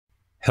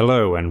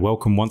Hello and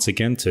welcome once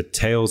again to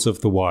Tales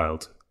of the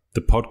Wild, the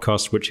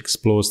podcast which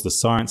explores the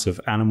science of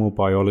animal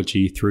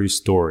biology through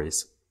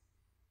stories.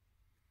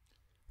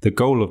 The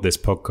goal of this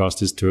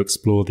podcast is to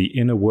explore the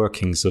inner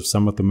workings of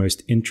some of the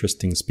most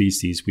interesting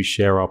species we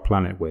share our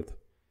planet with.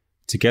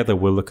 Together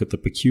we'll look at the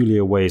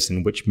peculiar ways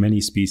in which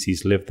many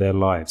species live their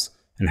lives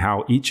and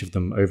how each of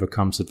them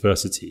overcomes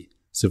adversity,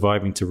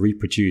 surviving to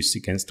reproduce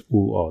against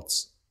all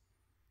odds.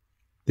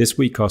 This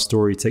week our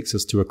story takes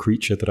us to a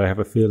creature that I have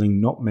a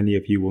feeling not many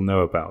of you will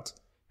know about,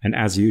 and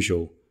as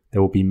usual,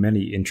 there will be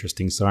many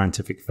interesting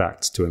scientific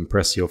facts to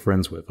impress your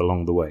friends with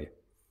along the way.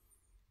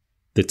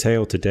 The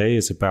tale today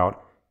is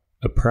about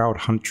a proud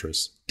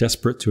huntress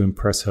desperate to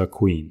impress her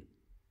queen,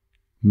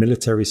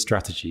 military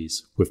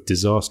strategies with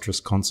disastrous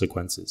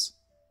consequences,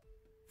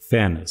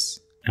 fairness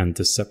and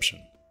deception.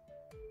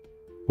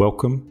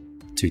 Welcome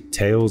to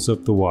Tales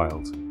of the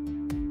Wild.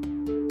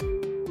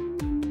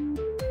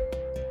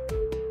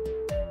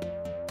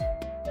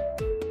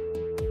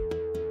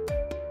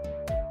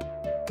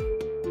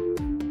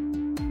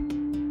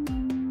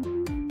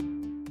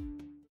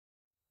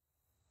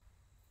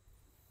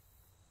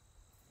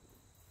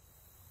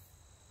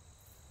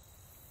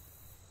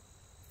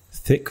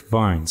 Thick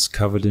vines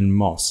covered in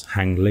moss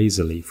hang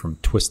lazily from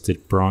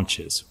twisted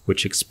branches,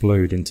 which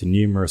explode into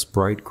numerous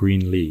bright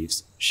green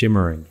leaves,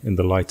 shimmering in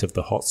the light of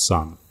the hot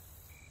sun.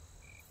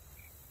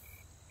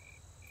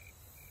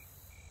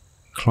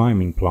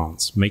 Climbing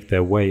plants make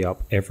their way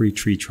up every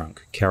tree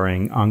trunk,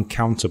 carrying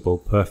uncountable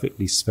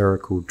perfectly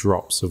spherical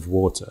drops of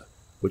water,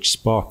 which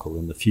sparkle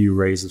in the few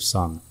rays of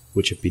sun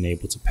which have been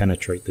able to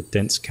penetrate the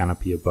dense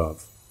canopy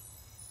above.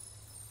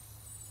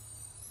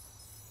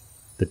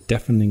 The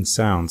deafening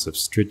sounds of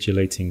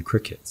stridulating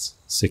crickets,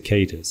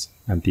 cicadas,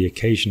 and the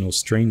occasional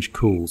strange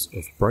calls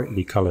of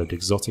brightly coloured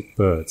exotic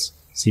birds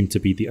seem to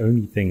be the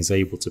only things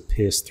able to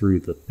pierce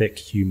through the thick,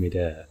 humid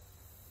air.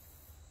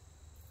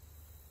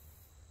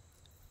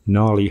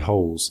 Gnarly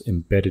holes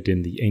embedded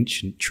in the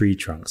ancient tree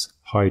trunks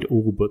hide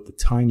all but the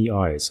tiny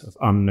eyes of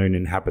unknown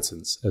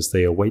inhabitants as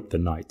they await the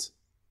night.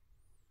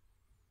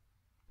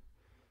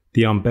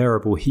 The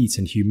unbearable heat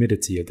and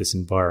humidity of this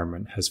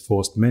environment has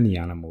forced many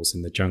animals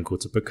in the jungle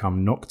to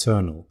become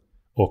nocturnal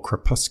or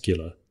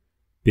crepuscular,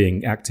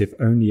 being active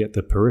only at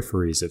the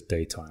peripheries of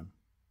daytime.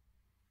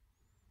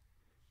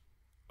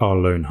 Our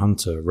lone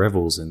hunter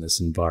revels in this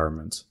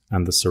environment,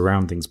 and the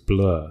surroundings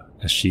blur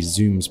as she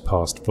zooms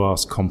past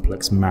vast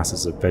complex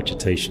masses of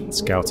vegetation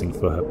scouting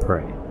for her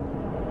prey.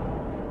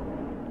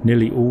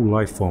 Nearly all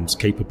life forms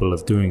capable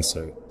of doing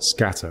so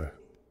scatter.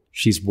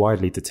 She's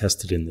widely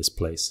detested in this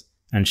place,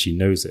 and she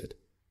knows it.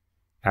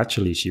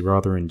 Actually, she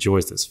rather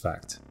enjoys this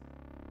fact.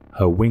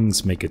 Her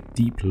wings make a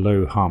deep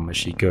low hum as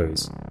she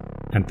goes,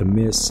 and the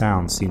mere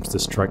sound seems to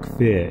strike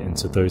fear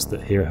into those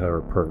that hear her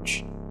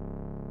approach.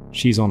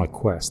 She's on a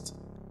quest.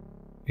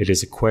 It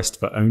is a quest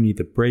for only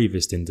the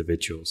bravest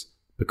individuals,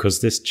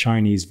 because this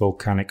Chinese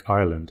volcanic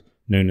island,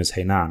 known as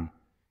Henan,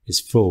 is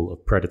full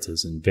of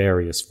predators in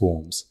various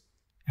forms,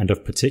 and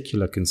of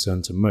particular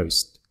concern to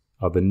most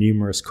are the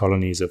numerous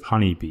colonies of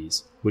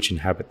honeybees which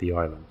inhabit the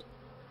island.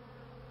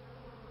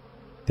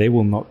 They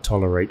will not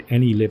tolerate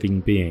any living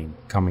being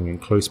coming in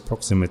close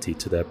proximity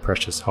to their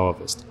precious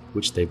harvest,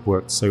 which they've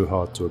worked so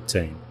hard to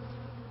obtain.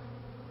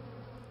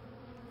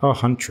 Our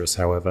huntress,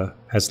 however,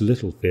 has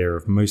little fear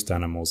of most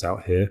animals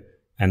out here,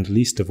 and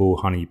least of all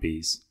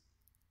honeybees.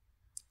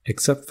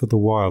 Except for the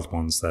wild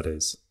ones, that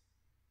is.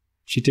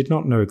 She did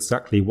not know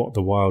exactly what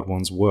the wild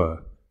ones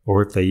were,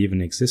 or if they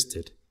even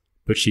existed,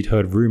 but she'd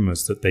heard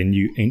rumors that they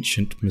knew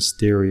ancient,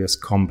 mysterious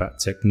combat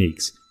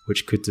techniques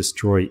which could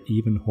destroy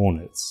even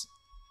hornets.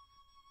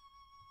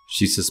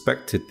 She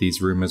suspected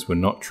these rumors were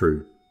not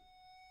true.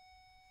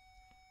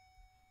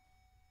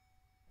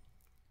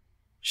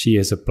 She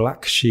is a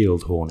black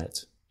shield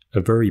hornet,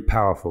 a very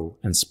powerful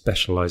and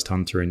specialized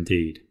hunter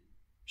indeed.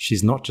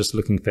 She's not just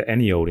looking for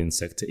any old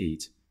insect to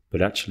eat, but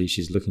actually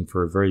she's looking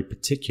for a very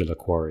particular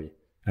quarry,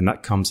 and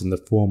that comes in the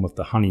form of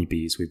the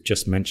honeybees we've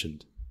just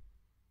mentioned.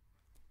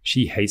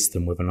 She hates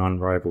them with an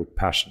unrivaled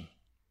passion.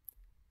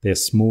 They are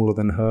smaller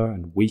than her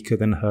and weaker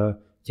than her,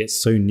 yet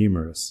so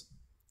numerous.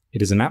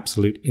 It is an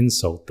absolute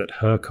insult that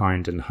her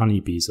kind and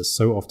honeybees are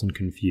so often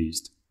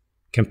confused.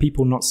 Can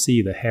people not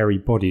see the hairy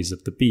bodies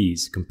of the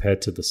bees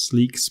compared to the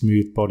sleek,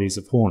 smooth bodies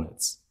of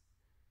hornets?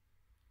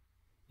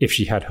 If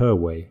she had her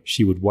way,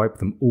 she would wipe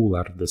them all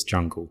out of this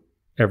jungle,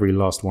 every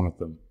last one of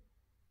them.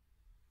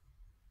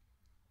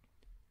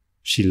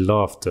 She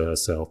laughed to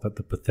herself at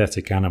the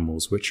pathetic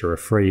animals which are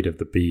afraid of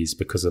the bees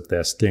because of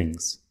their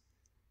stings.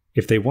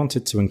 If they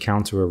wanted to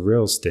encounter a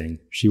real sting,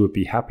 she would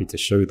be happy to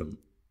show them.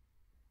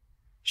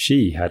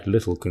 She had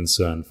little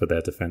concern for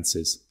their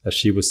defenses, as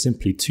she was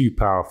simply too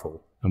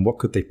powerful, and what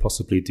could they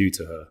possibly do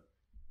to her?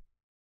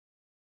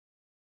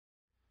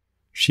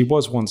 She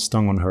was once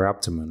stung on her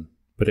abdomen,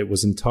 but it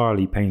was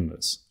entirely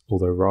painless,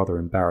 although rather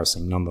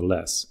embarrassing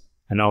nonetheless,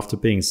 and after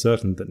being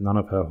certain that none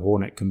of her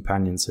hornet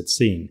companions had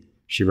seen,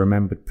 she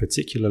remembered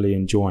particularly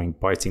enjoying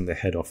biting the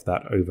head off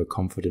that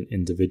overconfident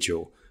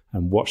individual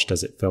and watched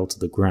as it fell to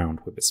the ground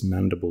with its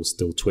mandibles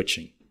still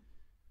twitching.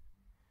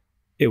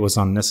 It was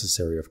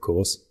unnecessary, of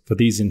course, for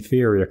these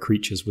inferior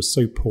creatures were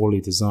so poorly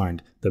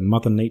designed that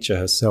Mother Nature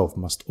herself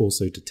must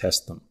also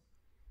detest them.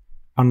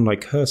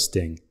 Unlike her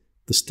sting,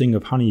 the sting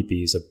of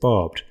honeybees are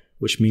barbed,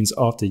 which means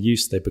after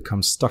use they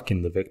become stuck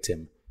in the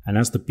victim, and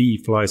as the bee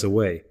flies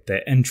away,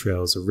 their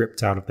entrails are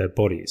ripped out of their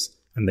bodies,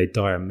 and they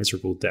die a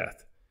miserable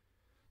death.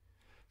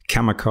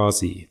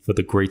 Kamikaze for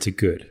the greater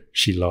good,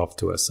 she laughed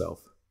to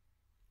herself.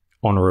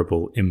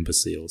 Honourable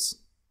imbeciles.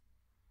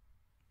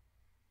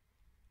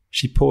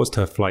 She paused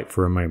her flight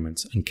for a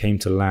moment and came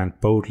to land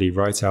boldly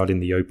right out in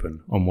the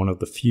open on one of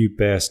the few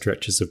bare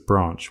stretches of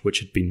branch which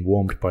had been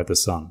warmed by the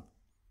sun.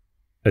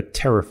 A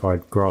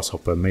terrified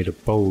grasshopper made a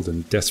bold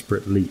and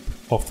desperate leap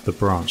off the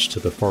branch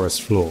to the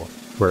forest floor,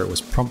 where it was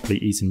promptly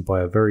eaten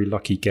by a very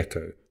lucky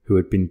gecko who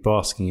had been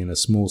basking in a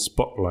small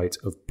spotlight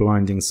of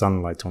blinding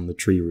sunlight on the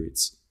tree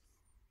roots.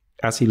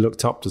 As he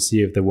looked up to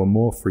see if there were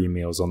more free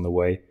meals on the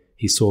way,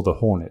 he saw the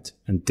hornet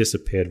and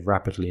disappeared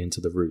rapidly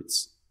into the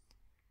roots.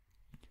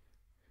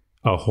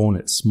 Our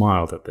hornet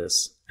smiled at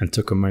this and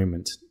took a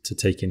moment to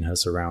take in her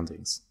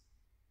surroundings.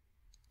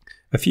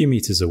 A few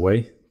meters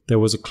away, there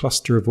was a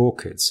cluster of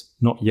orchids,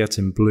 not yet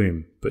in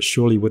bloom, but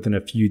surely within a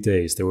few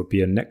days there would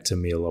be a nectar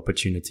meal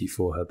opportunity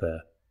for her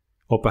there.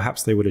 Or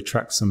perhaps they would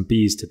attract some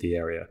bees to the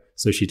area,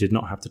 so she did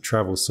not have to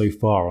travel so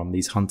far on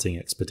these hunting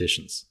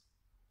expeditions.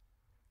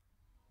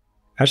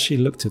 As she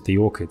looked at the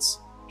orchids,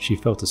 she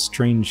felt a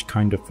strange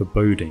kind of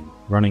foreboding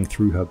running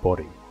through her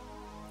body.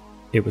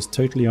 It was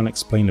totally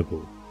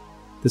unexplainable.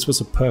 This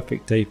was a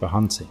perfect day for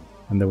hunting,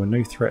 and there were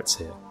no threats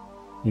here.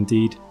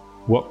 Indeed,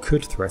 what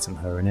could threaten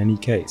her in any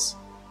case?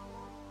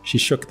 She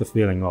shook the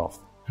feeling off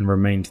and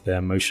remained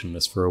there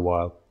motionless for a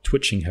while,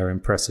 twitching her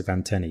impressive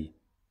antennae.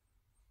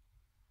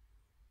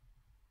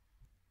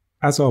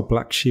 As our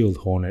black shield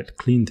hornet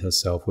cleaned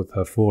herself with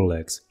her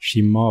forelegs,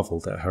 she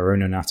marvelled at her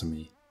own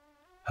anatomy.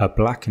 Her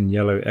black and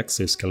yellow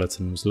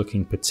exoskeleton was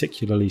looking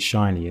particularly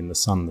shiny in the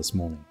sun this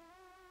morning.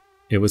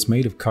 It was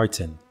made of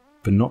chitin,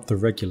 but not the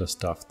regular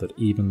stuff that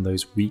even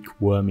those weak,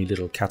 wormy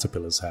little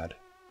caterpillars had.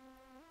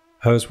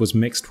 Hers was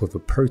mixed with a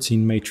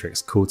protein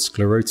matrix called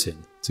sclerotin,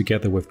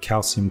 together with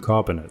calcium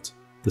carbonate,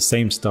 the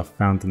same stuff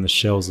found in the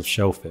shells of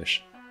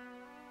shellfish.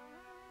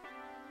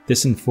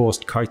 This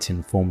enforced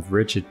chitin formed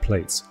rigid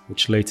plates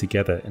which lay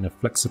together in a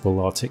flexible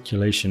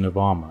articulation of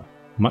armour,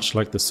 much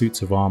like the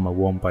suits of armour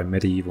worn by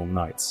medieval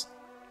knights.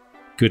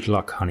 Good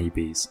luck,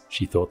 honeybees,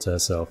 she thought to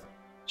herself.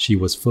 She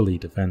was fully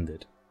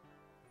defended.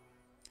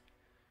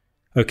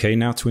 Okay,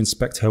 now to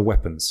inspect her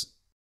weapons.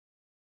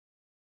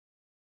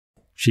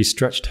 She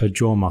stretched her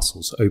jaw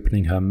muscles,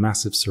 opening her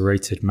massive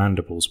serrated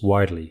mandibles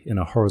widely in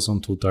a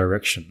horizontal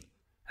direction,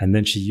 and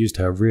then she used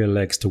her rear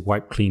legs to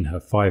wipe clean her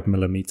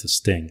 5mm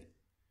sting.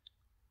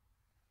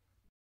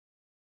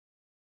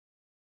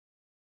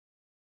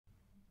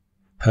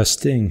 Her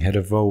sting had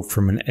evolved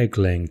from an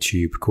egg-laying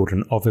tube called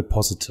an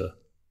ovipositor.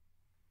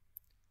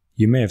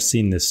 You may have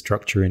seen this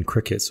structure in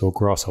crickets or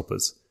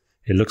grasshoppers.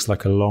 It looks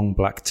like a long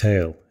black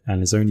tail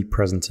and is only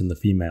present in the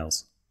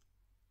females.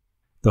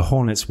 The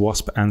hornet's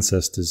wasp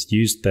ancestors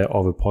used their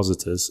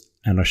ovipositors,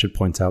 and I should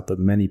point out that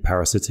many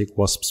parasitic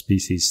wasp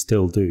species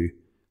still do,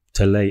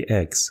 to lay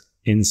eggs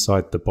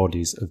inside the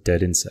bodies of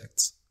dead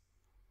insects.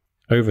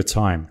 Over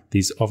time,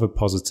 these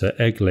ovipositor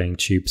egg-laying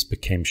tubes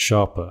became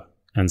sharper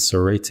and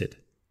serrated,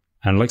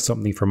 and like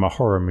something from a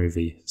horror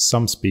movie,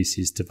 some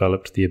species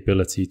developed the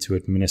ability to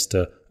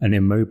administer an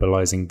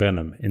immobilizing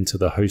venom into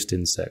the host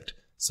insect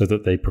so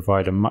that they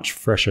provide a much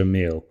fresher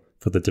meal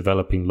for the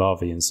developing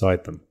larvae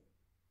inside them.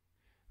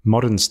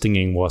 Modern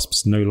stinging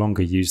wasps no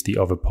longer use the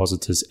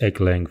ovipositor's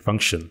egg-laying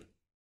function.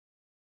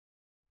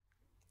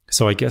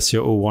 So I guess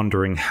you're all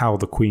wondering how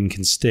the queen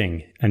can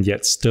sting and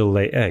yet still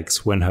lay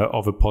eggs when her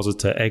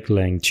ovipositor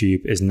egg-laying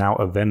tube is now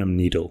a venom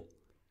needle.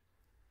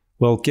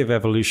 Well, give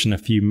evolution a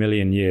few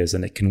million years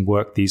and it can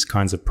work these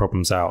kinds of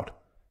problems out.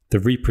 The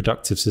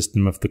reproductive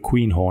system of the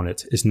queen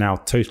hornet is now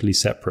totally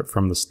separate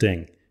from the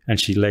sting, and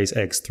she lays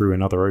eggs through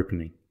another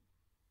opening.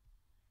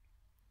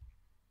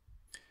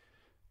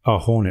 Our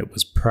hornet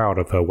was proud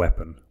of her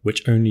weapon,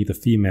 which only the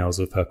females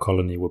of her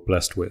colony were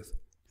blessed with.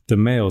 The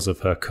males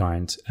of her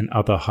kind and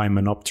other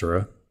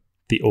Hymenoptera,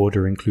 the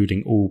order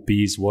including all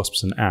bees,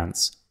 wasps and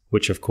ants,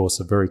 which of course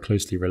are very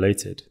closely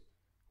related,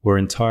 were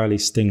entirely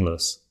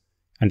stingless,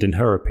 and in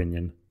her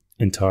opinion,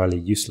 entirely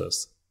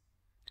useless.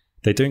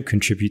 They don't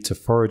contribute to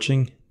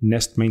foraging,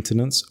 nest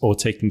maintenance, or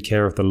taking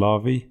care of the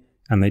larvae,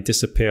 and they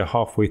disappear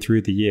halfway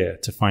through the year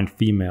to find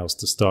females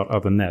to start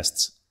other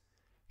nests.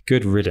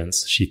 Good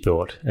riddance, she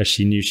thought, as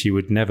she knew she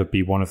would never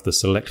be one of the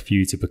select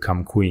few to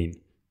become queen.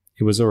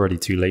 It was already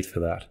too late for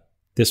that.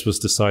 This was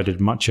decided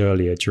much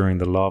earlier during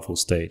the larval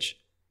stage.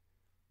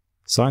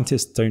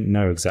 Scientists don't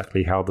know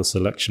exactly how the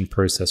selection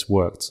process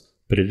worked,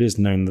 but it is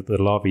known that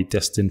the larvae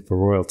destined for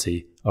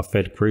royalty are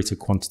fed greater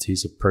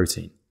quantities of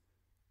protein.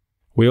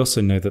 We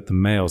also know that the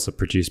males are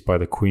produced by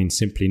the queen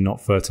simply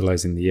not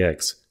fertilizing the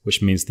eggs,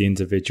 which means the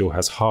individual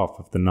has half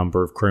of the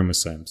number of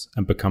chromosomes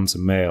and becomes a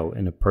male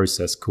in a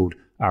process called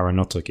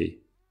aeronautogy.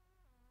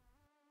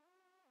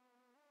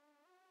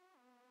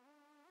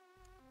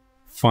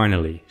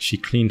 Finally, she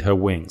cleaned her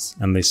wings,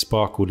 and they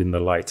sparkled in the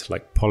light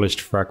like polished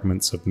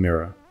fragments of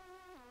mirror.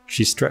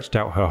 She stretched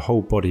out her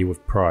whole body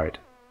with pride.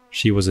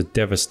 She was a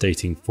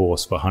devastating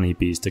force for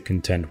honeybees to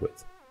contend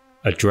with,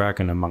 a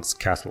dragon amongst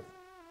cattle.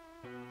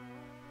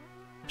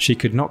 She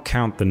could not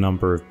count the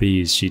number of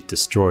bees she'd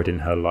destroyed in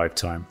her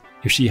lifetime.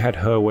 If she had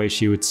her way,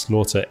 she would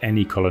slaughter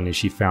any colony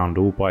she found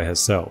all by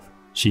herself.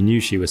 She knew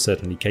she was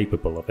certainly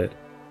capable of it,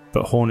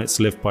 but hornets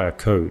live by a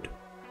code.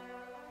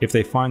 If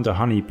they find a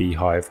honeybee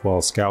hive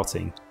while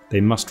scouting,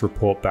 they must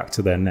report back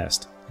to their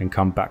nest and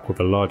come back with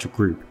a larger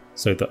group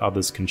so that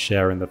others can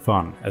share in the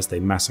fun as they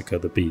massacre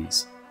the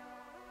bees.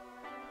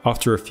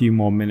 After a few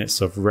more minutes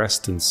of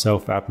rest and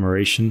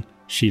self-admiration,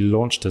 she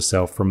launched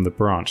herself from the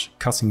branch,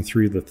 cutting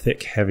through the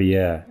thick, heavy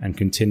air and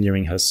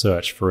continuing her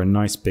search for a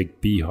nice big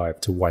beehive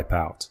to wipe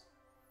out.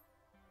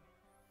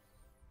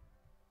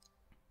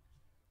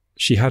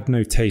 She had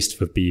no taste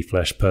for bee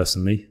flesh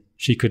personally.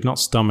 She could not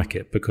stomach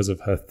it because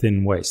of her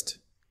thin waist.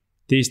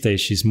 These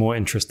days she's more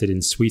interested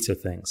in sweeter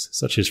things,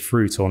 such as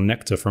fruit or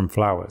nectar from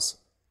flowers.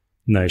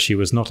 No, she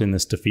was not in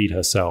this to feed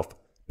herself,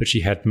 but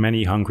she had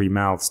many hungry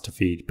mouths to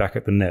feed back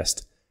at the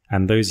nest,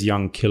 and those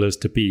young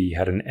killers-to-be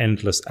had an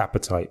endless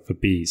appetite for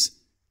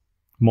bees.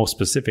 More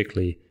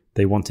specifically,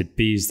 they wanted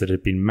bees that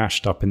had been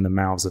mashed up in the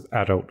mouths of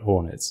adult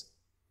hornets.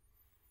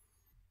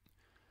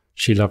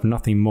 She loved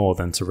nothing more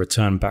than to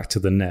return back to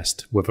the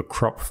nest with a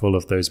crop full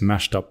of those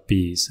mashed up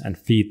bees and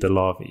feed the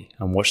larvae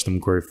and watch them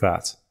grow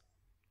fat.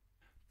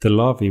 The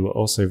larvae were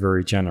also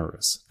very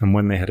generous, and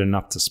when they had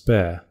enough to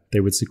spare, they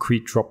would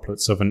secrete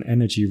droplets of an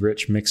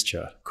energy-rich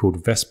mixture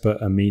called Vesper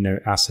Amino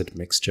Acid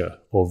Mixture,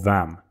 or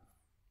VAM.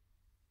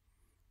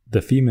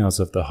 The females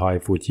of the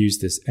hive would use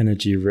this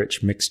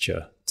energy-rich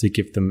mixture to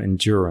give them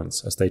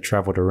endurance as they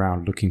travelled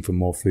around looking for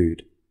more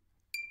food.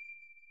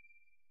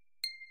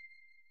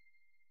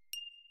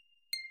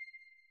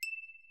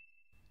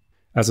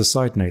 As a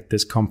side note,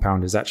 this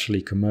compound is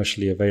actually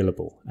commercially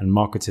available and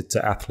marketed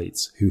to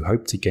athletes who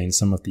hope to gain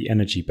some of the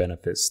energy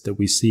benefits that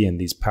we see in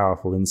these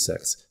powerful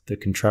insects that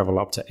can travel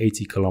up to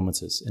 80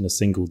 kilometers in a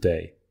single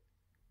day.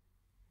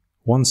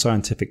 One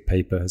scientific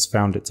paper has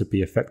found it to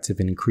be effective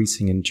in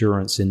increasing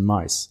endurance in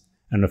mice,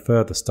 and a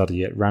further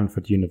study at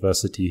Radford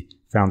University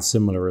found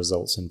similar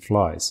results in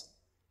flies.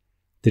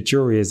 The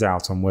jury is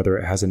out on whether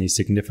it has any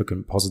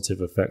significant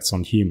positive effects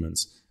on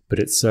humans, but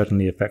it's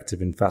certainly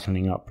effective in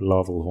fattening up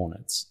larval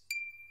hornets.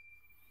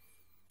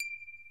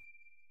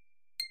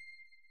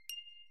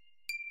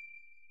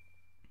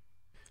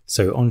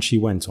 So on she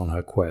went on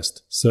her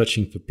quest,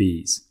 searching for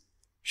bees.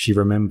 She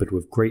remembered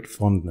with great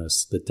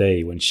fondness the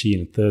day when she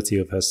and 30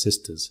 of her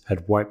sisters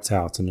had wiped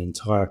out an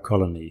entire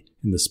colony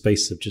in the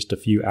space of just a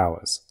few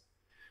hours.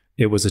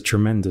 It was a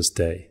tremendous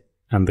day,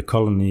 and the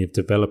colony of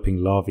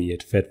developing larvae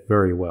had fed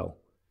very well.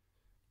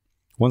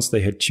 Once they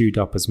had chewed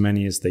up as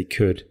many as they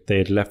could, they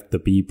had left the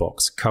bee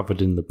box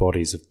covered in the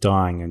bodies of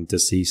dying and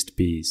deceased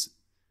bees.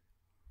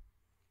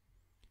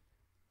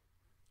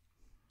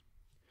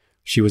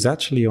 She was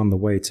actually on the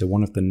way to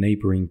one of the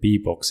neighbouring bee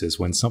boxes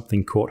when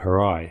something caught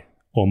her eye,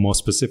 or more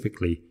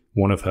specifically,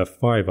 one of her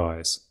 5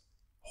 eyes.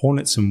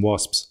 Hornets and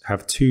wasps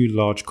have 2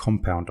 large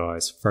compound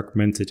eyes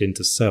fragmented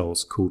into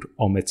cells called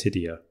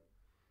ommatidia.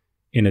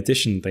 In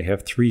addition, they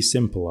have 3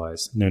 simple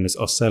eyes, known as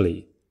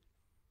ocelli.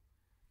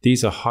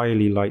 These are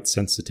highly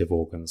light-sensitive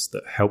organs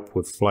that help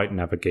with flight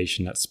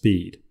navigation at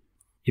speed.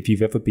 If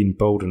you've ever been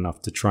bold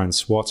enough to try and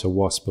swat a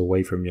wasp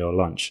away from your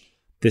lunch,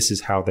 this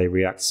is how they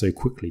react so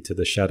quickly to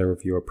the shadow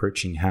of your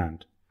approaching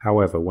hand.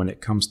 However, when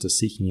it comes to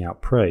seeking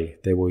out prey,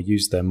 they will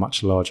use their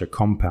much larger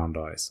compound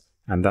eyes,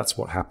 and that's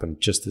what happened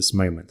just this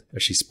moment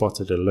as she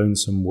spotted a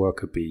lonesome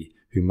worker bee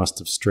who must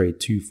have strayed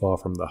too far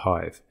from the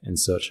hive in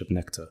search of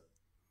nectar.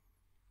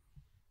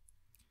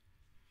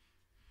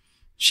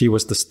 She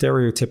was the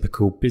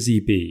stereotypical busy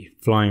bee,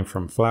 flying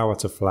from flower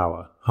to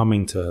flower,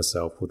 humming to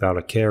herself without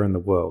a care in the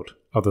world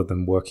other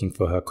than working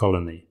for her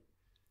colony.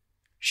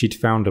 She'd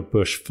found a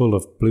bush full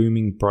of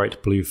blooming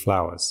bright blue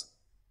flowers.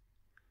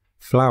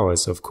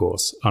 Flowers, of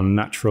course, are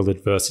natural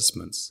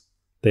advertisements.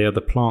 They are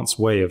the plant's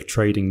way of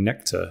trading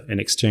nectar in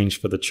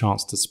exchange for the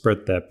chance to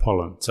spread their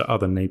pollen to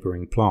other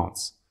neighbouring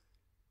plants.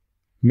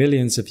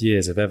 Millions of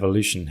years of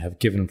evolution have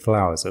given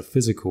flowers a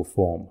physical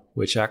form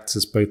which acts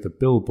as both a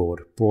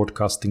billboard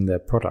broadcasting their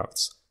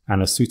products and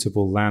a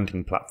suitable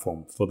landing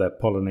platform for their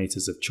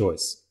pollinators of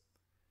choice.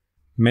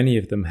 Many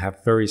of them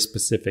have very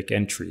specific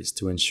entries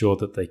to ensure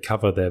that they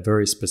cover their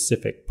very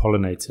specific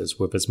pollinators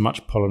with as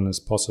much pollen as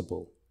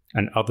possible,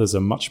 and others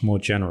are much more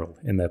general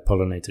in their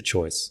pollinator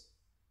choice.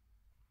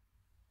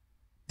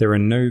 There are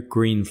no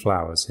green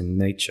flowers in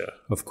nature,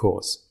 of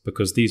course,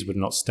 because these would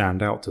not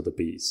stand out to the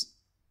bees.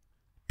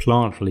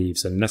 Plant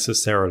leaves are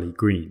necessarily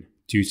green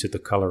due to the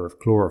color of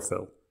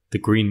chlorophyll, the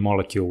green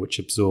molecule which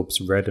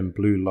absorbs red and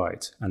blue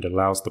light and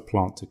allows the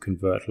plant to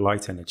convert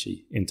light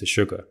energy into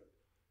sugar.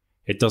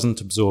 It doesn't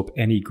absorb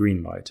any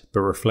green light,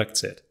 but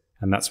reflects it,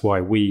 and that's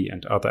why we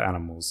and other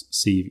animals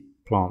see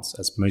plants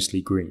as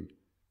mostly green.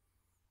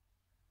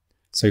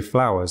 So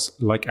flowers,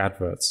 like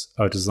adverts,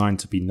 are designed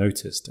to be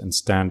noticed and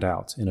stand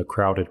out in a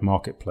crowded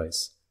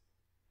marketplace.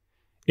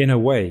 In a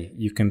way,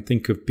 you can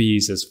think of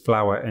bees as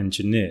flower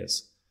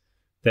engineers.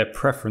 Their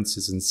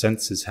preferences and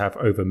senses have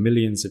over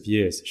millions of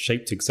years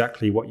shaped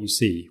exactly what you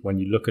see when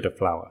you look at a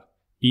flower,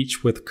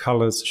 each with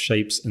colors,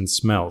 shapes, and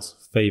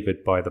smells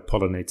favored by the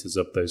pollinators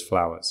of those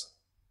flowers.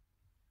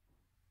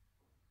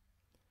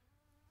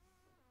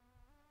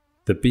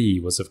 The bee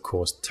was of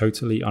course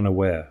totally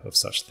unaware of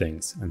such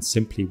things and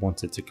simply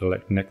wanted to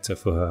collect nectar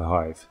for her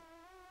hive.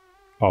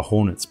 Our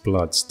hornet's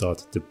blood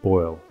started to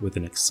boil with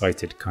an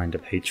excited kind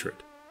of hatred,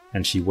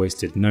 and she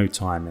wasted no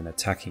time in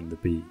attacking the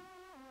bee.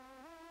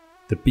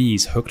 The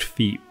bee's hooked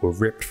feet were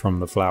ripped from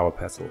the flower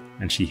petal,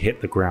 and she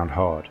hit the ground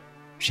hard.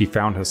 She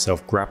found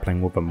herself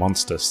grappling with a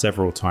monster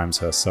several times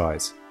her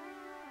size.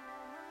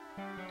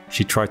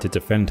 She tried to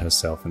defend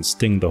herself and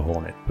sting the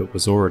hornet, but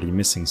was already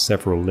missing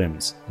several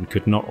limbs and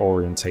could not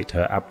orientate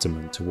her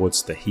abdomen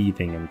towards the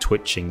heaving and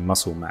twitching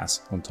muscle mass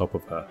on top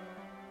of her.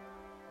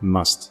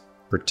 Must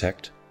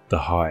protect the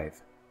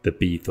hive, the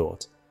bee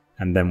thought,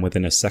 and then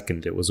within a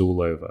second it was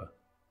all over.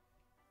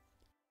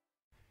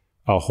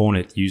 Our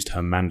hornet used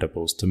her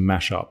mandibles to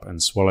mash up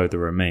and swallow the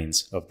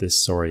remains of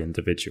this sorry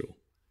individual.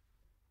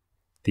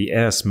 The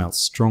air smelt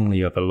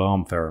strongly of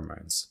alarm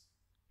pheromones.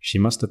 She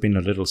must have been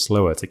a little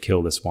slower to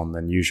kill this one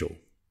than usual.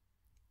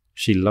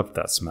 She loved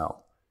that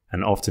smell,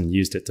 and often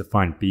used it to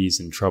find bees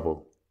in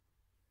trouble.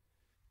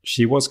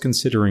 She was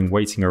considering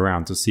waiting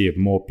around to see if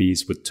more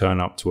bees would turn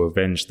up to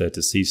avenge their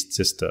deceased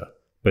sister,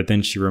 but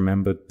then she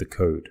remembered the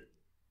code.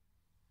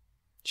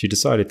 She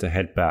decided to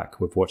head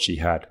back with what she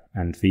had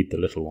and feed the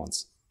little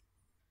ones.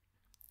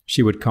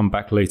 She would come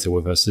back later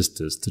with her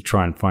sisters to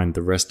try and find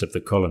the rest of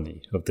the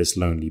colony of this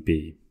lonely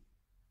bee.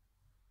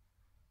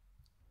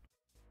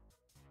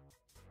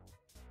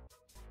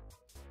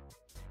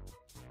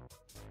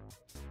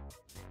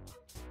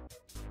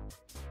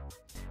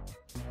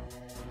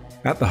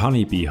 At the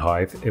honeybee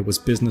hive, it was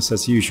business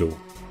as usual.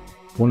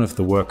 One of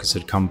the workers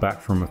had come back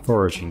from a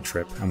foraging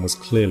trip and was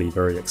clearly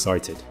very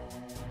excited.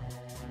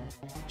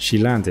 She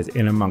landed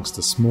in amongst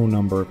a small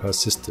number of her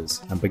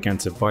sisters and began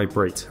to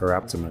vibrate her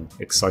abdomen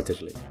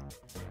excitedly.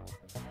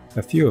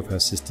 A few of her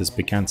sisters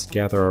began to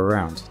gather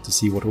around to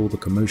see what all the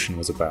commotion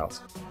was about.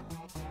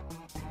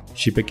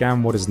 She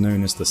began what is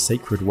known as the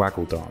sacred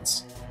waggle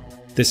dance.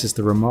 This is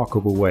the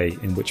remarkable way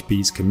in which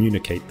bees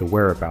communicate the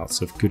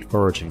whereabouts of good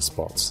foraging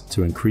spots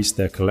to increase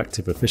their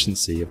collective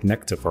efficiency of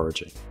nectar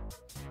foraging.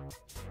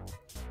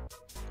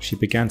 She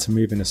began to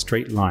move in a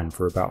straight line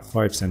for about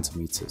 5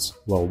 centimeters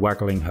while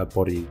waggling her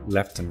body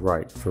left and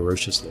right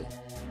ferociously.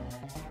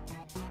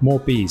 More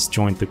bees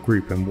joined the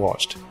group and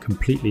watched,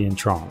 completely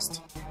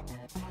entranced.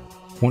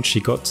 Once she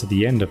got to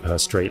the end of her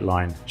straight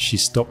line, she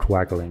stopped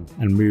waggling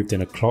and moved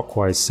in a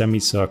clockwise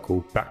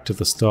semicircle back to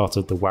the start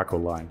of the waggle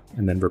line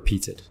and then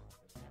repeated.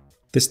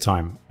 This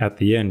time, at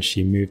the end,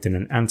 she moved in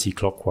an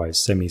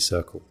anti-clockwise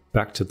semicircle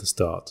back to the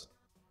start.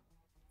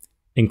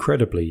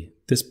 Incredibly,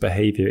 this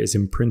behavior is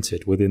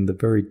imprinted within the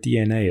very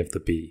DNA of the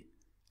bee.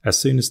 As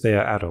soon as they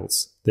are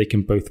adults, they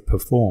can both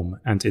perform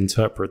and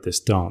interpret this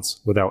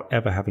dance without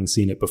ever having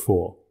seen it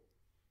before.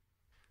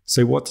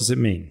 So what does it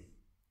mean?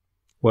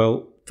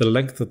 Well, the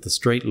length of the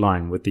straight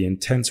line with the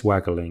intense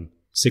waggling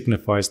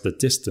signifies the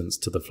distance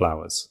to the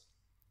flowers.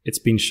 It's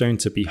been shown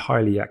to be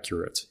highly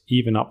accurate,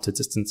 even up to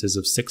distances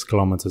of 6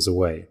 kilometers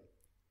away.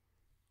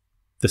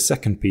 The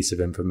second piece of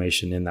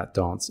information in that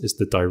dance is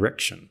the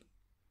direction.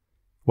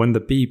 When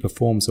the bee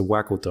performs a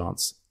waggle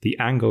dance, the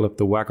angle of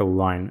the waggle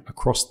line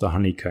across the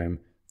honeycomb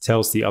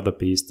tells the other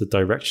bees the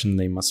direction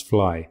they must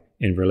fly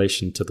in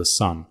relation to the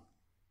sun.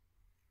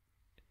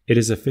 It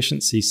is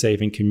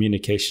efficiency-saving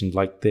communication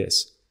like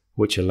this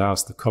which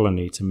allows the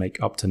colony to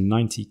make up to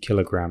 90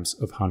 kilograms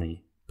of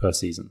honey per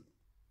season.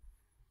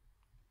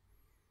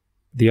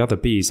 The other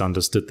bees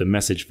understood the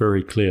message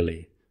very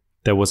clearly.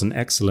 There was an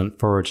excellent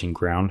foraging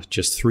ground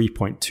just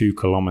 3.2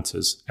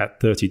 kilometers at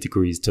 30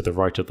 degrees to the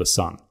right of the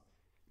sun.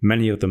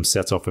 Many of them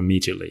set off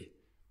immediately.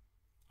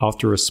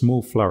 After a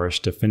small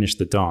flourish to finish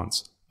the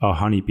dance, our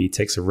honeybee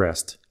takes a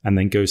rest and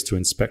then goes to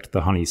inspect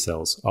the honey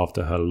cells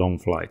after her long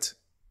flight.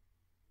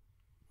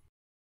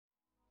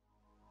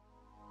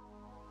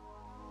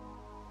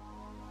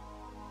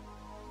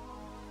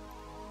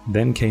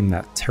 Then came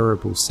that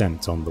terrible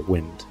scent on the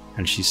wind,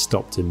 and she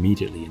stopped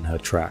immediately in her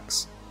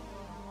tracks.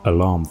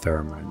 Alarm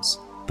pheromones.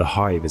 The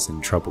hive is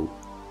in trouble.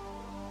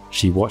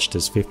 She watched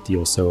as 50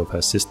 or so of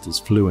her sisters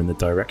flew in the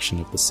direction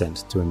of the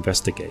scent to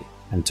investigate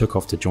and took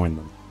off to join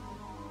them.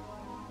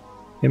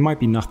 It might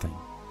be nothing.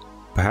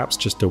 Perhaps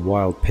just a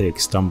wild pig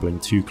stumbling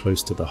too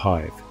close to the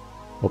hive,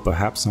 or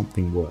perhaps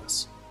something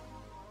worse.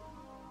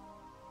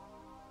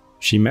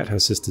 She met her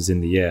sisters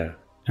in the air,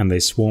 and they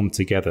swarmed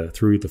together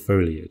through the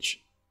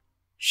foliage.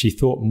 She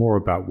thought more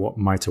about what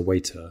might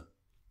await her.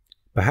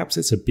 Perhaps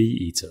it's a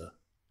bee-eater.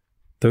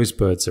 Those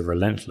birds are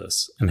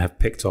relentless and have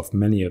picked off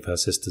many of her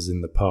sisters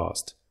in the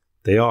past.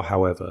 They are,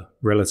 however,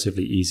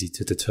 relatively easy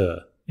to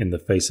deter in the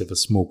face of a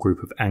small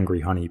group of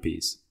angry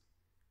honeybees.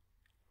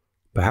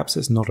 Perhaps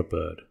it's not a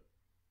bird.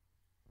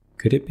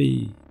 Could it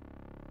be?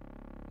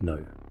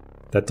 No,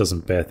 that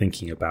doesn't bear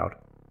thinking about.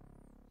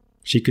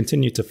 She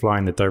continued to fly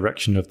in the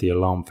direction of the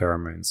alarm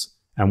pheromones,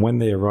 and when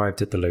they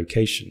arrived at the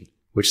location,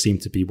 which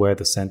seemed to be where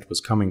the scent was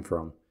coming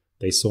from,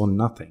 they saw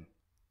nothing.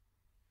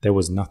 There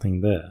was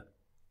nothing there.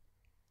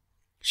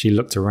 She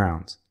looked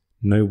around.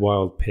 No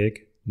wild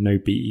pig, no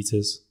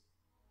bee-eaters.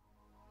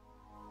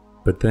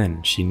 But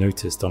then she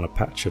noticed on a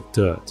patch of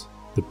dirt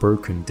the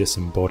broken,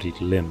 disembodied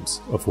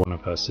limbs of one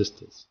of her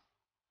sisters.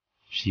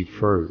 She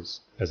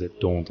froze as it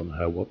dawned on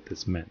her what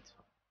this meant.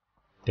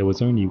 There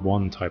was only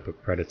one type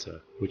of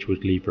predator which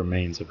would leave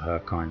remains of her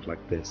kind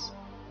like this: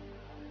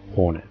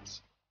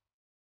 hornets.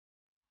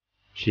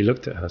 She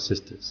looked at her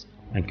sisters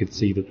and could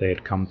see that they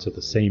had come to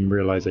the same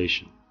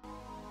realization.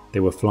 They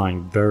were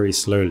flying very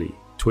slowly,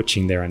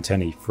 twitching their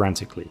antennae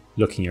frantically,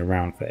 looking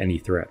around for any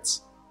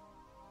threats.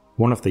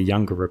 One of the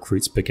younger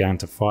recruits began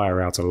to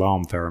fire out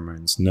alarm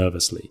pheromones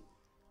nervously.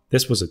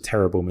 This was a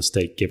terrible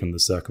mistake given the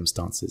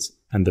circumstances,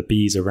 and the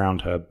bees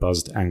around her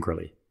buzzed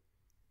angrily.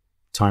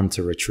 Time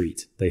to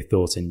retreat, they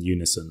thought in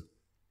unison.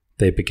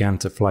 They began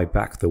to fly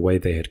back the way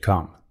they had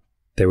come.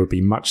 They would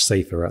be much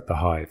safer at the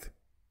hive.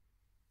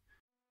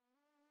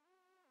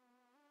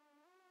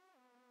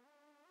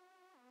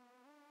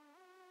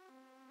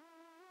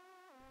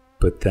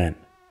 But then,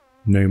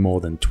 no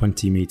more than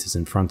 20 meters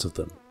in front of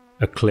them,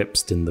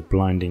 eclipsed in the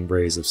blinding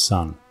rays of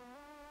sun,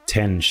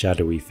 10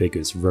 shadowy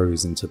figures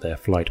rose into their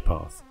flight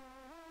path.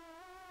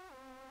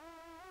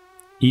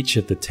 Each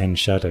of the 10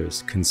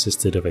 shadows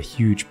consisted of a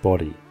huge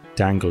body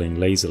dangling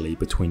lazily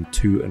between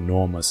 2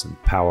 enormous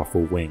and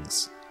powerful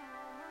wings.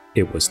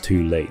 It was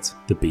too late,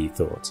 the bee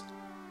thought.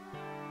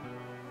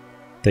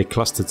 They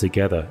clustered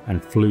together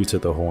and flew to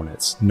the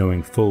hornets,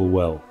 knowing full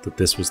well that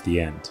this was the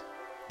end.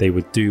 They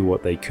would do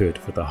what they could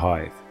for the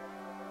hive.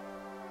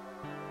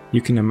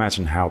 You can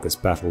imagine how this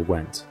battle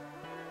went.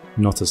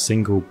 Not a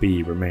single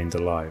bee remained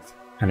alive,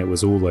 and it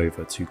was all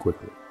over too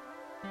quickly.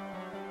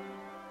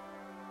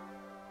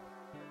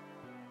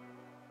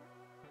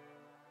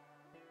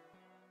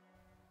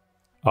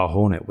 Our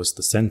hornet was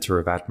the center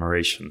of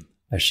admiration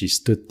as she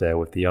stood there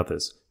with the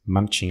others,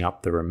 munching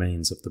up the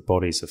remains of the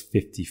bodies of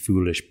 50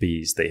 foolish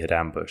bees they had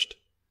ambushed.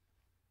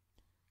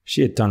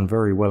 She had done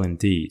very well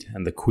indeed,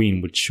 and the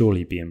queen would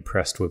surely be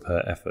impressed with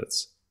her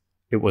efforts.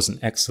 It was an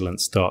excellent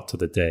start to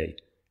the day,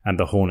 and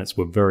the hornets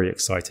were very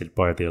excited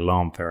by the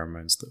alarm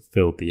pheromones that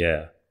filled the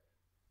air.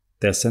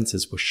 Their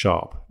senses were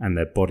sharp, and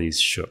their bodies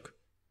shook.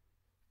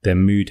 Their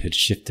mood had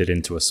shifted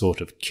into a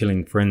sort of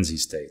killing frenzy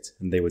state,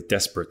 and they were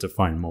desperate to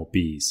find more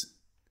bees.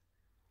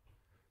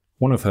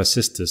 One of her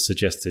sisters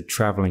suggested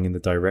travelling in the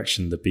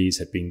direction the bees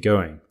had been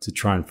going to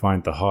try and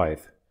find the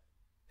hive.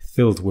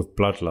 Filled with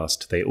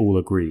bloodlust, they all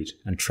agreed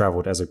and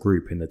travelled as a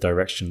group in the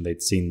direction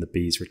they'd seen the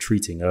bees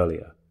retreating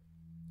earlier.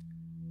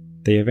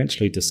 They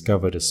eventually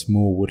discovered a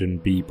small wooden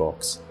bee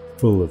box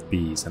full of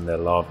bees and their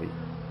larvae.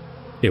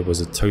 It was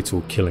a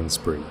total killing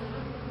spree.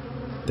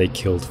 They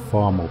killed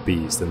far more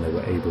bees than they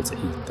were able to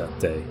eat that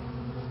day.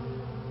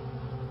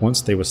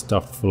 Once they were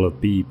stuffed full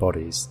of bee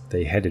bodies,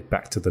 they headed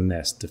back to the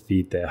nest to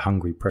feed their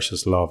hungry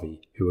precious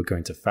larvae who were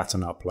going to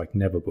fatten up like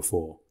never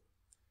before.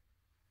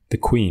 The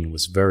queen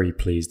was very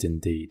pleased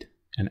indeed,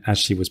 and as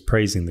she was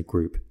praising the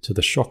group, to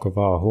the shock of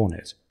our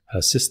hornet,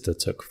 her sister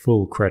took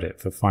full credit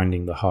for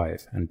finding the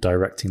hive and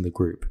directing the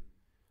group.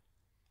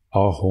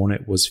 Our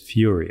hornet was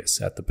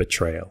furious at the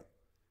betrayal.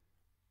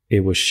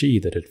 It was she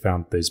that had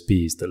found those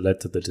bees that led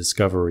to the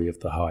discovery of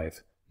the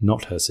hive,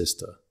 not her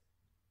sister.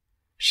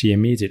 She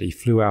immediately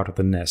flew out of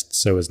the nest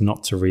so as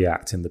not to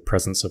react in the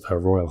presence of Her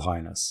Royal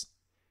Highness.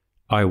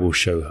 I will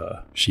show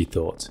her, she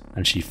thought,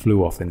 and she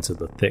flew off into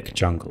the thick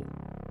jungle.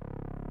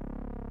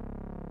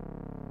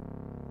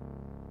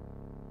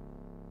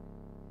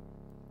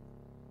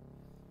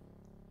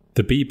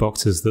 The bee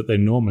boxes that they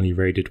normally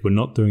raided were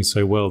not doing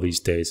so well these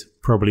days,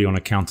 probably on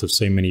account of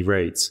so many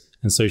raids,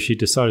 and so she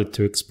decided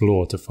to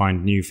explore to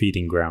find new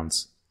feeding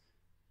grounds.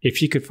 If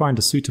she could find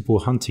a suitable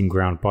hunting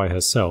ground by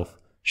herself,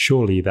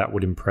 surely that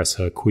would impress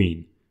her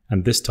queen,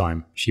 and this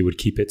time she would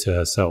keep it to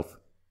herself.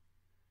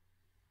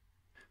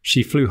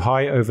 She flew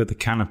high over the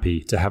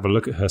canopy to have a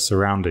look at her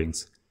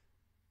surroundings.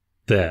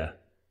 There,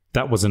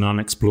 that was an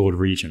unexplored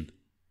region.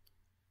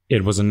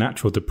 It was a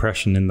natural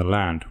depression in the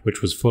land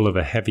which was full of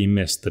a heavy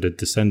mist that had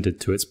descended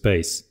to its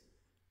base.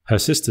 Her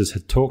sisters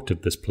had talked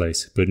of this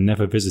place but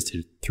never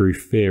visited through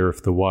fear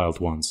of the wild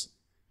ones,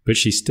 but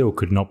she still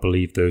could not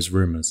believe those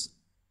rumours.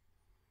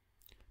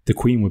 The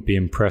queen would be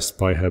impressed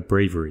by her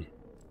bravery.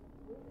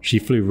 She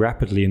flew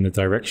rapidly in the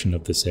direction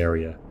of this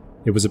area.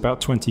 It was about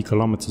 20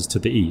 kilometers to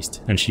the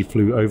east, and she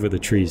flew over the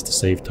trees to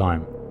save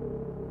time.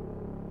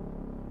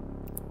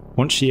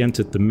 Once she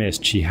entered the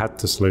mist, she had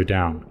to slow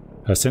down.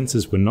 Her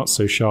senses were not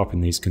so sharp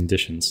in these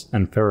conditions,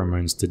 and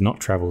pheromones did not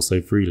travel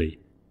so freely.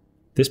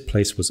 This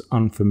place was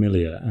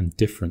unfamiliar and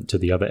different to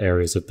the other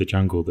areas of the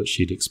jungle that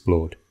she'd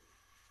explored.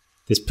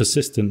 This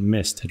persistent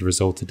mist had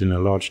resulted in a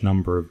large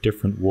number of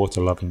different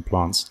water-loving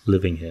plants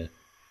living here.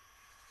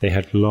 They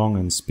had long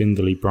and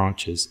spindly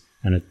branches,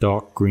 and a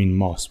dark green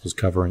moss was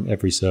covering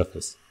every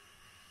surface.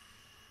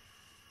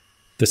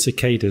 The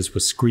cicadas were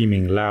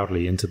screaming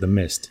loudly into the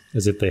mist,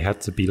 as if they had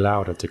to be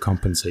louder to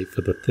compensate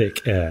for the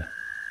thick air.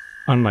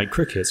 Unlike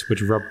crickets,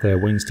 which rub their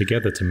wings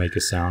together to make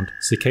a sound,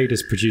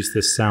 cicadas produce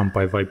this sound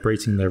by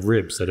vibrating their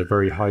ribs at a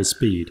very high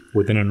speed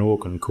within an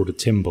organ called a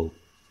timbal.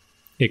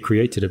 It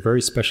created a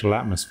very special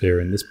atmosphere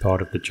in this part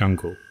of the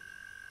jungle.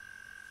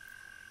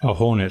 A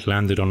hornet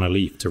landed on a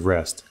leaf to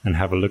rest and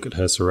have a look at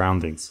her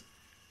surroundings.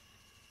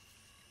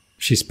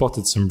 She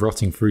spotted some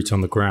rotting fruit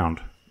on the ground,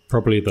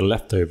 probably the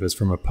leftovers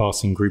from a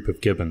passing group of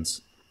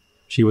gibbons.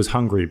 She was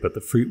hungry, but the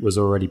fruit was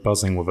already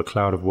buzzing with a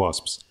cloud of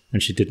wasps,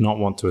 and she did not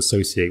want to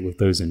associate with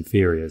those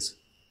inferiors.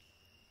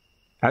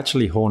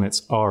 Actually,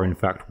 hornets are in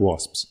fact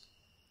wasps.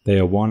 They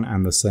are one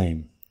and the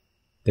same.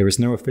 There is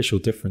no official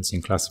difference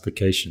in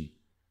classification.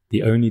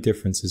 The only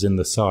difference is in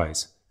the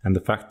size, and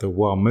the fact that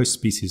while most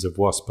species of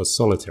wasp are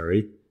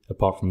solitary,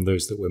 apart from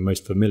those that we're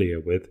most familiar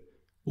with,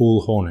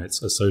 all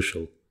hornets are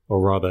social, or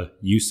rather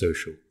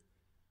eusocial.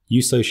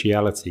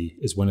 Eusociality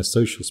is when a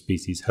social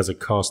species has a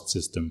caste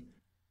system,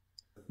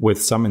 with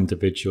some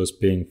individuals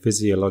being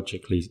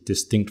physiologically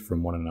distinct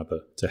from one another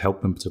to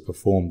help them to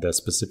perform their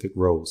specific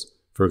roles,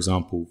 for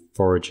example,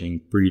 foraging,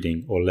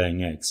 breeding, or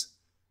laying eggs.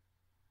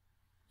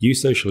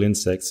 Eusocial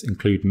insects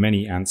include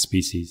many ant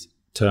species,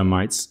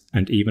 termites,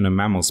 and even a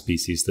mammal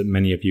species that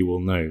many of you will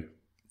know,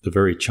 the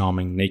very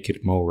charming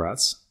naked mole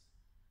rats.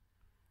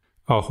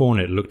 Our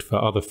hornet looked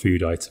for other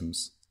food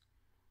items.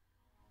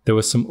 There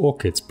were some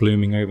orchids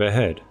blooming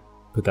overhead,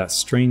 but that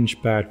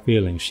strange bad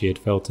feeling she had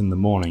felt in the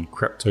morning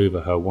crept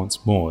over her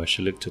once more as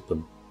she looked at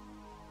them.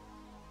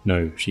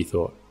 No, she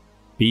thought.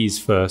 Bees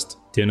first,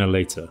 dinner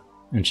later,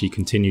 and she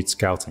continued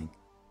scouting.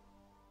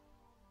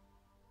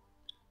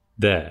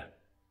 There,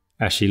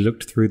 as she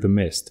looked through the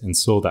mist and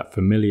saw that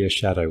familiar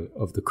shadow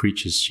of the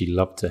creatures she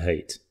loved to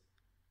hate.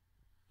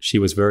 She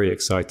was very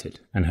excited,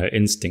 and her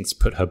instincts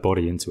put her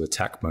body into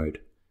attack mode.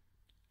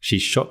 She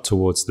shot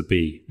towards the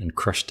bee and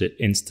crushed it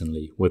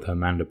instantly with her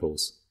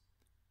mandibles.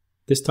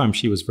 This time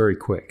she was very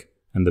quick,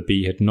 and the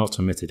bee had not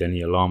emitted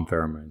any alarm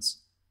pheromones.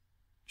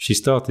 She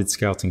started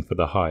scouting for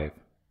the hive.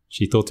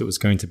 She thought it was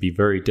going to be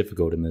very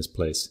difficult in this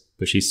place,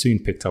 but she soon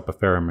picked up a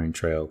pheromone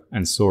trail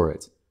and saw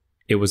it.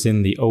 It was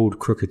in the old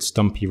crooked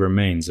stumpy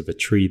remains of a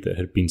tree that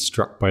had been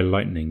struck by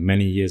lightning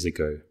many years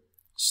ago.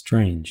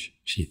 Strange,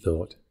 she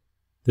thought.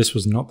 This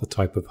was not the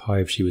type of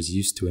hive she was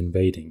used to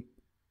invading.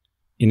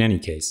 In any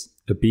case,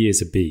 a bee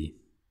is a bee.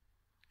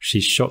 She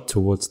shot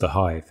towards the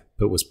hive,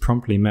 but was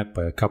promptly met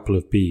by a couple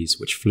of bees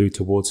which flew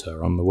towards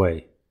her on the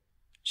way.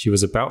 She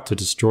was about to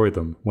destroy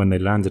them when they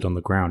landed on the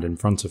ground in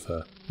front of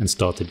her and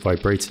started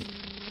vibrating.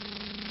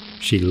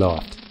 She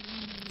laughed.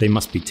 They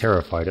must be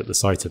terrified at the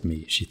sight of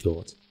me, she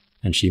thought,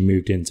 and she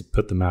moved in to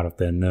put them out of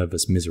their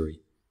nervous misery.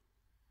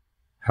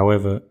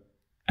 However,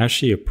 as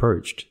she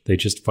approached, they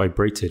just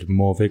vibrated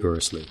more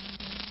vigorously.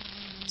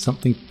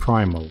 Something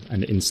primal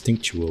and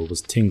instinctual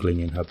was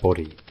tingling in her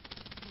body.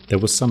 There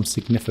was some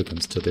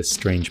significance to this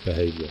strange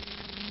behavior.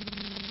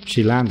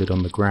 She landed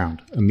on the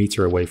ground, a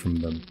meter away from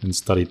them, and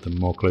studied them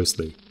more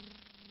closely.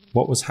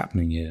 What was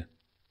happening here?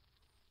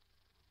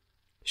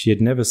 She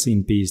had never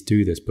seen bees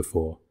do this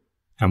before,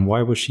 and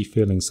why was she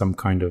feeling some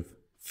kind of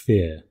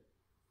fear?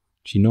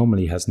 She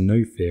normally has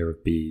no fear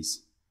of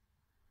bees.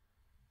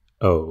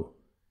 Oh,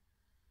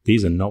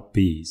 these are not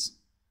bees.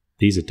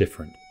 These are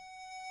different.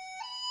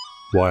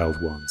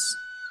 Wild ones.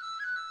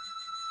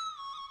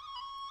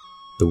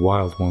 The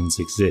wild ones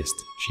exist,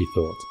 she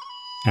thought,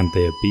 and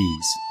they are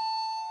bees.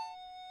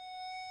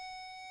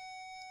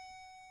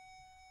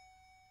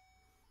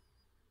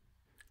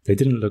 They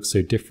didn't look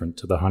so different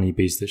to the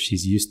honeybees that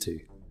she's used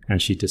to,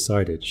 and she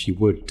decided she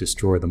would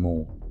destroy them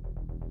all.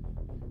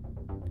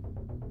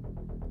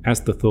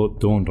 As the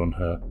thought dawned on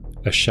her,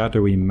 a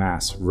shadowy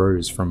mass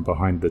rose from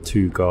behind the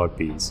two guard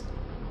bees.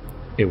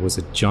 It was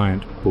a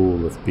giant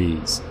ball of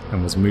bees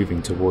and was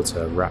moving towards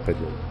her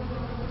rapidly.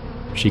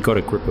 She got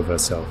a grip of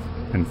herself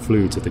and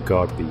flew to the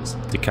guard bees,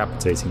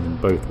 decapitating them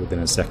both within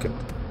a second,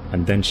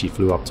 and then she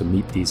flew up to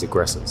meet these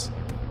aggressors.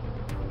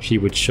 She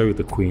would show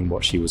the queen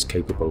what she was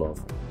capable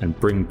of, and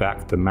bring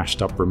back the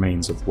mashed up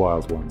remains of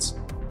wild ones.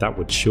 That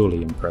would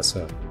surely impress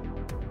her.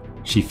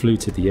 She flew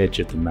to the edge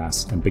of the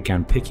mass and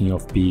began picking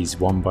off bees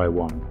one by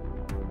one.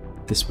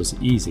 This was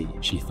easy,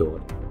 she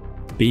thought.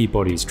 Bee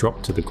bodies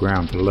dropped to the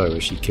ground below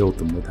as she killed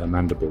them with her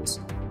mandibles.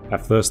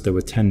 At first there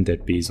were 10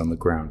 dead bees on the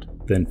ground,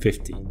 then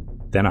 50,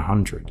 then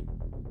 100.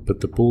 But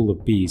the ball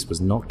of bees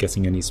was not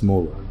getting any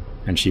smaller,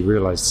 and she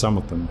realized some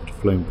of them had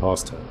flown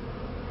past her.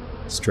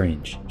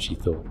 Strange, she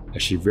thought,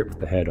 as she ripped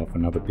the head off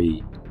another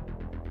bee.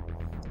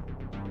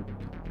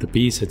 The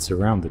bees had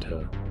surrounded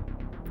her.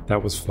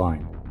 That was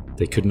fine.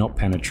 They could not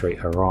penetrate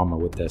her armor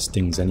with their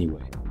stings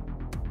anyway.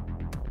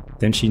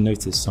 Then she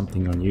noticed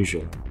something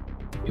unusual.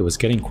 It was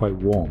getting quite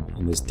warm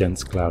in this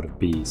dense cloud of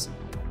bees.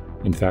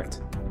 In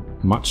fact,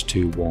 much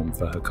too warm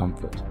for her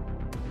comfort.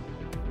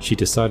 She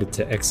decided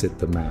to exit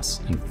the mass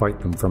and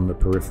fight them from the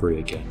periphery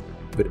again,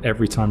 but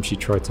every time she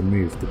tried to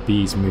move, the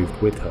bees moved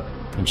with her,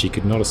 and she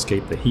could not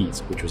escape the heat,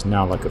 which was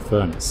now like a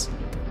furnace.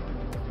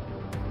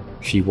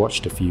 She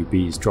watched a few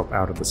bees drop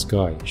out of the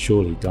sky,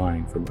 surely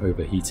dying from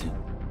overheating.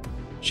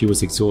 She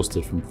was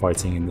exhausted from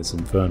fighting in this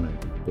inferno,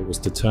 but was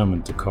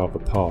determined to carve a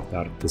path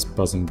out of this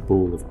buzzing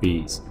ball of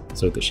bees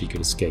so that she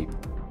could escape.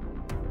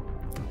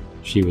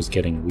 She was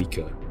getting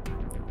weaker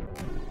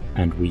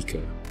and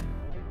weaker,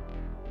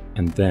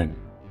 and then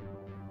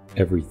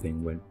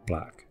everything went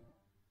black.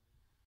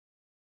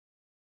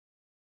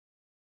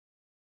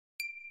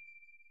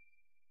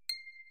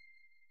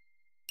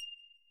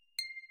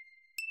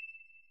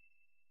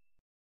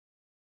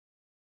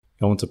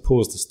 I want to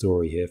pause the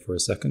story here for a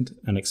second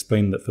and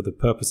explain that for the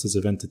purposes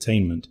of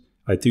entertainment,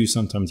 I do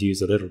sometimes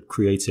use a little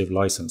creative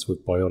license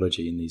with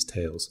biology in these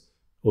tales,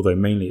 although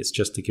mainly it's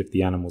just to give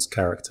the animals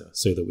character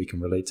so that we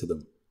can relate to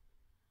them.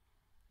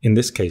 In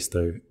this case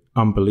though,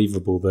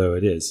 unbelievable though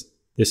it is,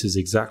 this is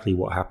exactly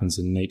what happens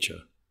in nature.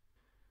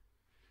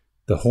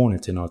 The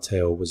hornet in our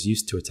tale was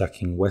used to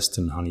attacking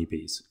western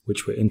honeybees,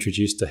 which were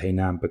introduced to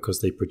Hainan because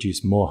they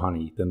produce more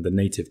honey than the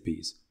native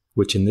bees,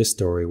 which in this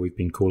story we've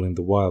been calling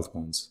the wild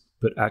ones,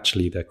 but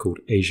actually they're called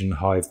Asian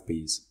hive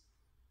bees.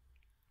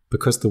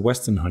 Because the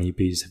western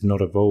honeybees have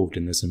not evolved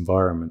in this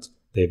environment,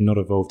 they have not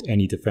evolved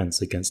any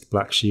defense against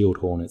black shield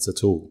hornets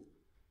at all.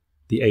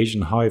 The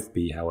Asian hive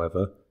bee,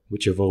 however,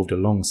 which evolved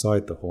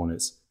alongside the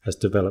hornets, has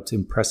developed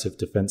impressive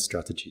defense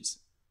strategies.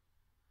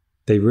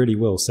 They really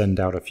will send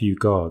out a few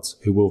guards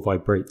who will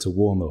vibrate to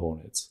warn the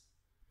hornets.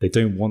 They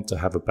don't want to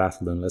have a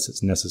battle unless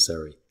it's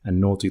necessary, and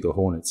nor do the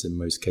hornets in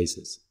most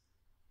cases.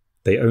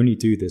 They only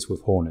do this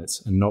with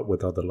hornets and not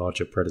with other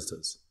larger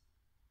predators.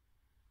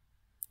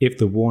 If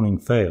the warning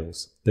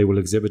fails, they will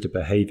exhibit a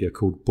behavior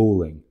called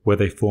balling, where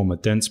they form a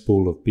dense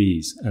ball of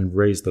bees and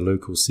raise the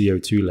local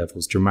CO2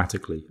 levels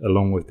dramatically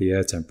along with the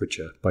air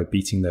temperature by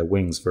beating their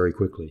wings very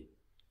quickly.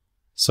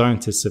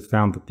 Scientists have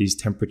found that these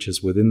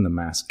temperatures within the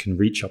mass can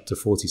reach up to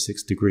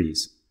 46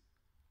 degrees.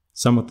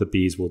 Some of the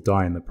bees will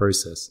die in the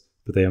process,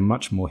 but they are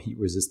much more heat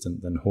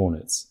resistant than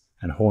hornets,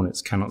 and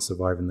hornets cannot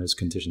survive in those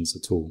conditions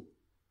at all.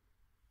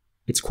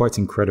 It's quite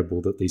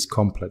incredible that these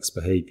complex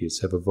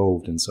behaviors have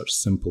evolved in such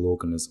simple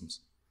organisms.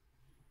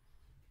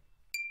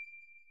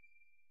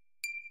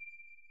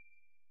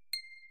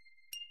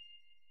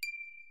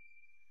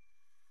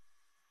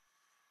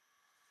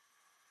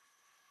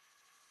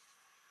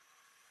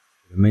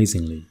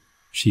 Amazingly,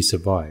 she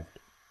survived.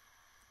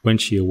 When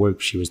she awoke,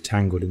 she was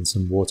tangled in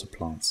some water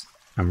plants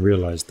and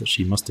realized that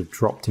she must have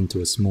dropped into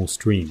a small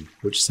stream,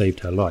 which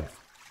saved her life.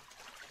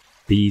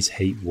 Bees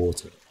hate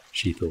water,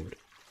 she thought.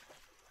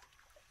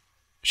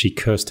 She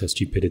cursed her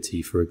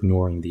stupidity for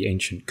ignoring the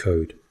ancient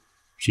code.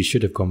 She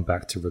should have gone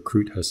back to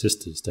recruit her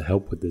sisters to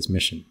help with this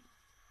mission.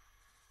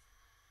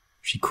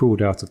 She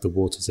crawled out of the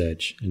water's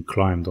edge and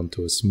climbed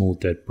onto a small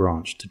dead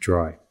branch to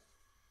dry.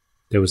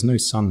 There was no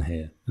sun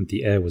here, and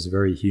the air was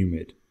very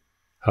humid.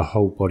 Her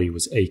whole body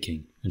was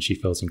aching, and she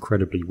felt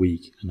incredibly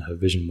weak, and her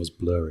vision was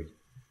blurry.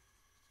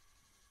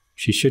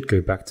 She should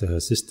go back to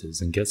her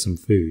sisters and get some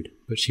food,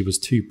 but she was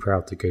too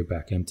proud to go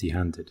back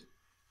empty-handed.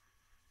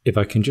 If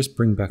I can just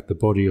bring back the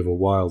body of a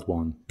wild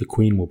one, the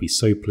queen will be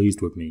so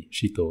pleased with me,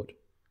 she thought.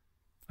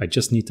 I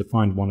just need to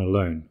find one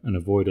alone and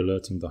avoid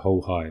alerting the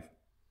whole hive.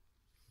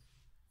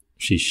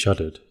 She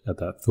shuddered at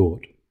that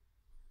thought.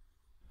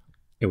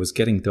 It was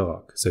getting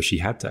dark, so she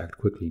had to act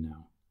quickly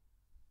now.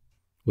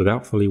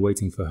 Without fully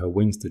waiting for her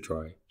wings to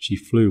dry, she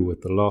flew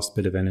with the last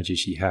bit of energy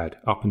she had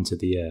up into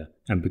the air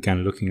and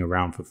began looking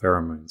around for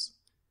pheromones.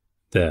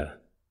 There,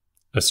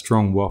 a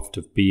strong waft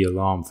of bee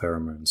alarm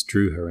pheromones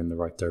drew her in the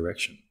right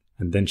direction,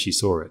 and then she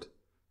saw it.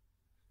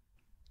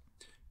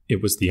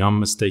 It was the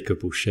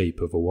unmistakable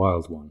shape of a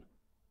wild one.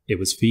 It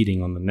was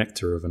feeding on the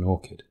nectar of an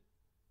orchid.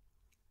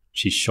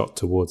 She shot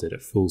towards it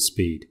at full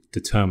speed,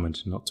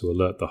 determined not to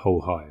alert the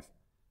whole hive.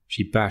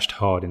 She bashed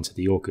hard into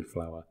the orchid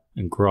flower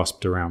and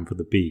grasped around for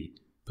the bee,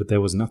 but there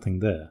was nothing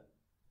there.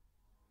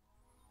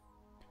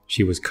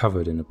 She was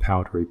covered in a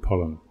powdery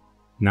pollen.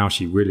 Now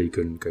she really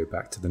couldn't go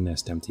back to the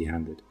nest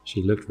empty-handed.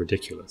 She looked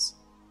ridiculous.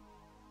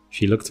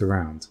 She looked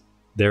around.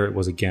 There it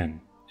was again.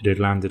 It had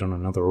landed on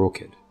another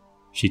orchid.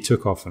 She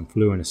took off and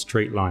flew in a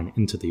straight line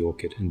into the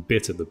orchid and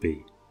bit at the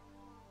bee.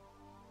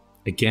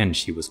 Again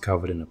she was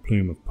covered in a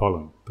plume of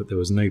pollen, but there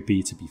was no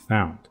bee to be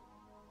found.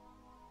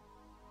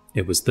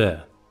 It was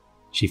there.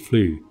 She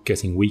flew,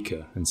 getting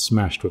weaker, and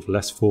smashed with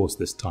less force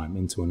this time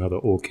into another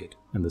orchid,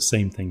 and the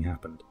same thing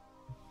happened.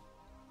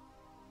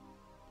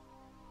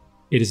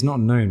 It is not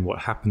known what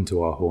happened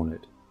to our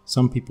hornet.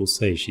 Some people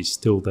say she's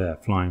still there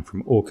flying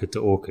from orchid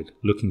to orchid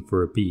looking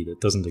for a bee that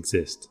doesn't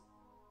exist.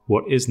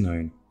 What is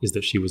known is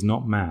that she was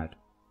not mad.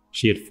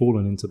 She had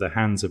fallen into the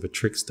hands of a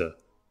trickster,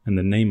 and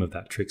the name of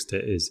that trickster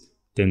is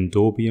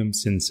Dendrobium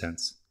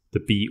cincens, the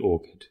bee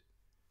orchid.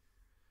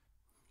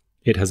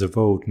 It has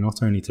evolved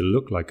not only to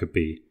look like a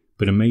bee,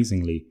 but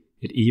amazingly,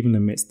 it even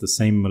emits the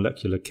same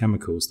molecular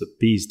chemicals that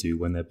bees do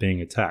when they're being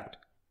attacked.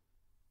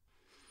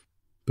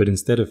 But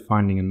instead of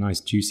finding a nice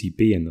juicy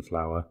bee in the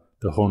flower,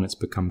 the hornets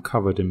become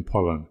covered in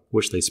pollen,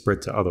 which they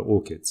spread to other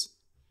orchids.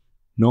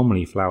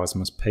 Normally flowers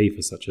must pay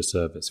for such a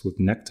service with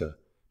nectar,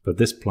 but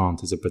this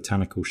plant is a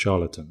botanical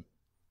charlatan.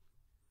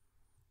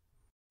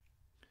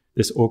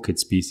 This orchid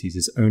species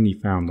is only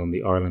found on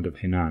the island of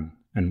Henan,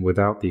 and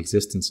without the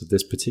existence of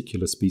this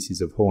particular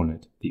species of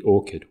hornet, the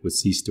orchid would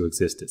cease to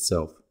exist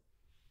itself.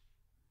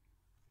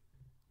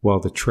 While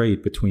the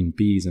trade between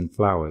bees and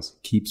flowers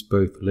keeps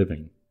both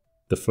living,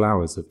 the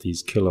flowers of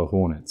these killer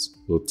hornets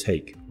will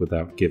take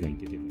without giving.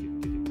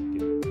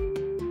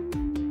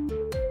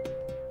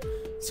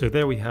 So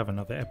there we have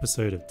another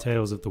episode of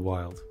Tales of the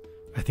Wild.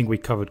 I think we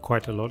covered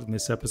quite a lot in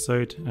this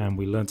episode, and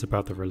we learnt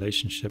about the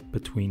relationship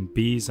between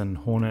bees and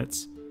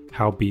hornets,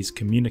 how bees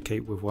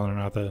communicate with one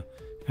another,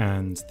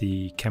 and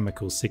the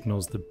chemical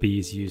signals that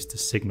bees use to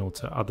signal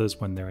to others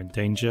when they're in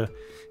danger,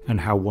 and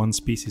how one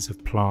species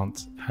of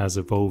plant has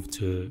evolved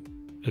to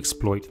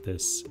exploit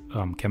this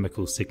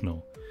chemical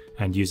signal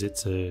and use it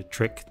to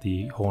trick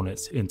the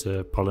hornets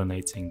into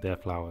pollinating their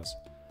flowers.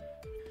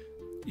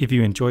 If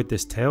you enjoyed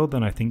this tale,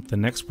 then I think the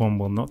next one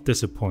will not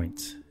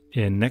disappoint.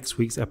 In next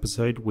week's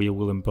episode, we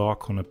will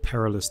embark on a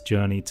perilous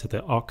journey to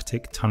the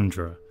Arctic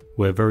tundra,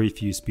 where very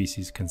few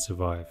species can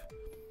survive.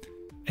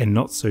 A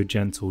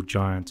not-so-gentle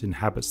giant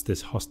inhabits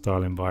this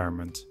hostile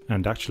environment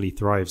and actually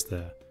thrives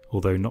there,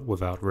 although not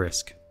without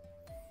risk.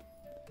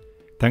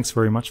 Thanks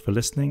very much for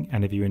listening,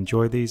 and if you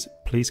enjoy these,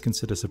 please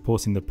consider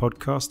supporting the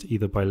podcast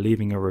either by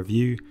leaving a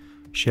review,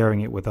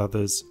 sharing it with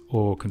others,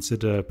 or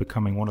consider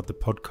becoming one of the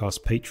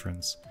podcast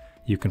patrons.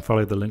 You can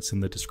follow the links in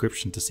the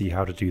description to see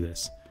how to do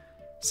this.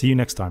 See you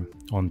next time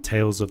on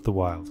Tales of the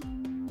Wild.